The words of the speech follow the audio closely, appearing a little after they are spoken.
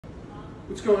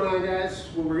What's going on, guys?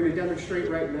 What we're going to demonstrate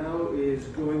right now is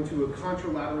going to a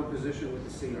contralateral position with the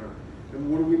C-arm.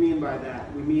 And what do we mean by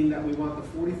that? We mean that we want the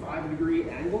 45-degree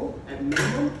angle at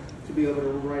minimum to be able to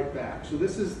write back. So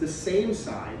this is the same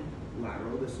side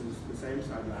lateral, this is the same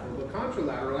side lateral, but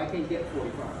contralateral I can't get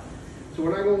 45. So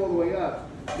when I go all the way up,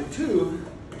 the tube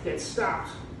gets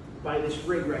stopped by this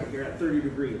rig right here at 30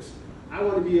 degrees. I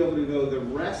want to be able to go the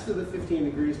rest of the 15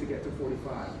 degrees to get to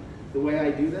 45. The way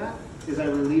I do that is I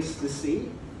release the C,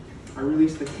 I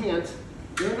release the can't,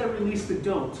 then I release the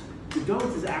don't. The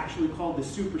don't is actually called the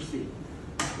super C.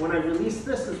 When I release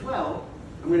this as well,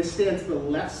 I'm going to stand to the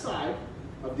left side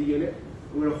of the unit.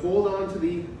 I'm going to hold on to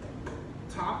the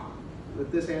top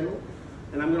with this handle,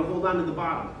 and I'm going to hold on to the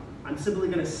bottom. I'm simply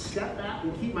going to step back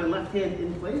and keep my left hand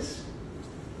in place,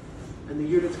 and the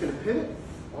unit's going to pivot.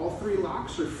 All three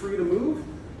locks are free to move,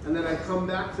 and then I come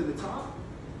back to the top,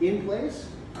 in place,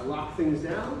 I lock things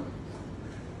down,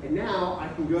 and now I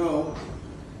can go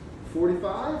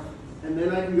 45, and then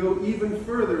I can go even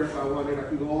further if I wanted. I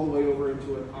can go all the way over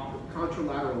into a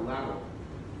contralateral lateral.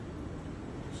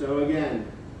 So again,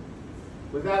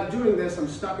 without doing this, I'm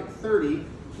stuck at 30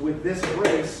 with this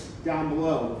brace down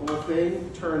below, the whole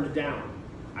thing turned down.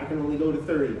 I can only go to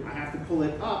 30. I have to pull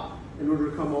it up in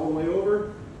order to come all the way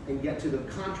over and get to the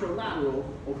contralateral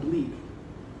oblique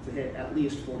to hit at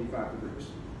least 45 degrees.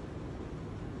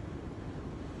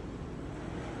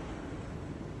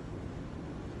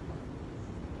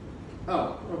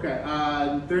 Oh, okay.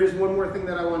 There is one more thing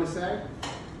that I want to say.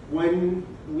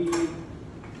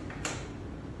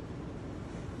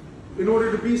 In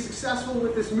order to be successful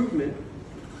with this movement,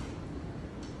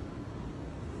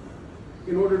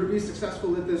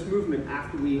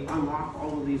 after we unlock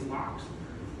all of these locks,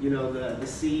 you know, the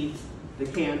C, the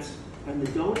can't, and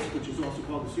the don't, which is also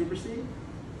called the super C,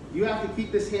 you have to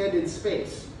keep this hand in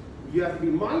space. You have to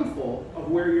be mindful of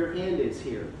where your hand is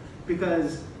here,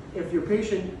 because if your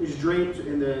patient is draped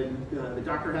and the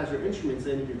doctor has their instruments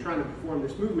in and you're trying to perform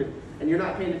this movement and you're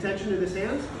not paying attention to this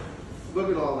hand, look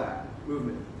at all that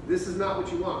movement. This is not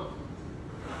what you want.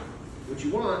 What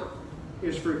you want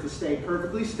is for it to stay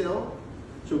perfectly still,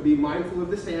 so be mindful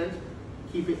of this hand,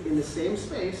 keep it in the same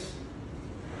space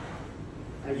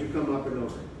as you come up and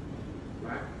over.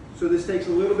 Right? So this takes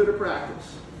a little bit of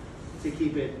practice to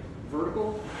keep it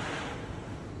vertical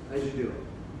as you do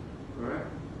it. All right?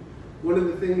 One of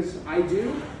the things I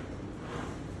do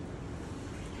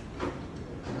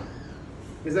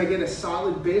is I get a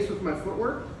solid base with my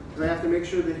footwork, because I have to make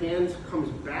sure the hand comes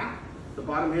back, the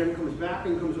bottom hand comes back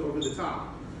and comes over the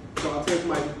top. So I'll take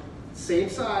my same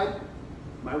side,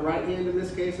 my right hand in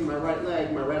this case, and my right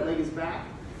leg is back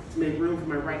to make room for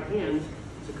my right hand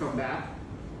to come back,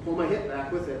 pull my hip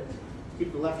back with it,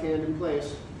 keep the left hand in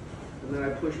place, and then I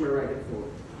push my right hip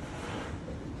forward.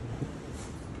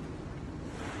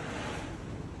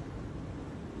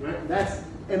 Right?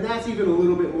 That's even a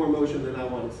little bit more motion than I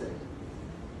want to see.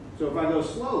 So if I go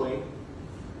slowly,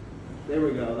 there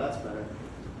we go, that's better.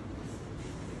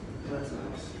 That's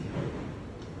nice.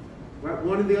 Right,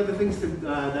 one of the other things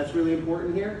that's really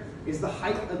important here is the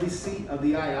height of the seat of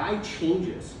the II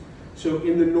changes. So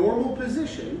in the normal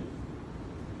position,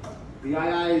 the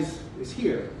II is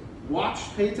here.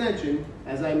 Watch, pay attention,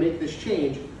 as I make this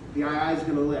change, the II is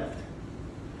going to lift.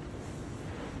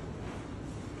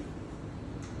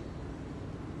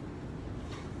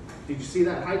 Did you see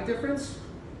that height difference?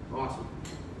 Awesome.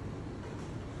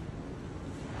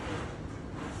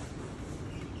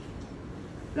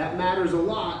 That matters a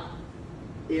lot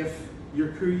if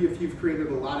you've created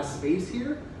a lot of space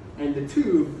here and the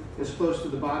tube is close to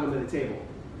the bottom of the table,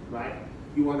 right?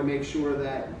 You want to make sure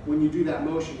that when you do that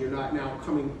motion, you're not now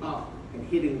coming up and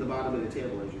hitting the bottom of the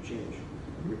table as you change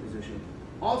your position.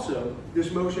 Also,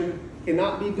 this motion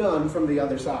cannot be done from the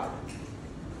other side.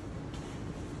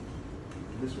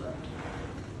 This way.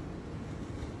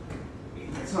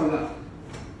 It's hung up.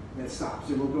 And it stops.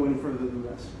 It won't go any further than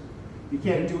this. You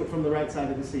can't do it from the right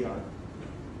side of the C-arm,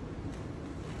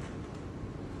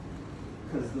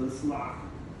 because this lock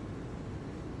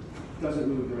doesn't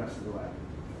move the rest of the way.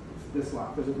 This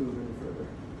lock doesn't move any further.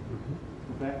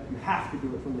 Okay? You have to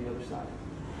do it from the other side.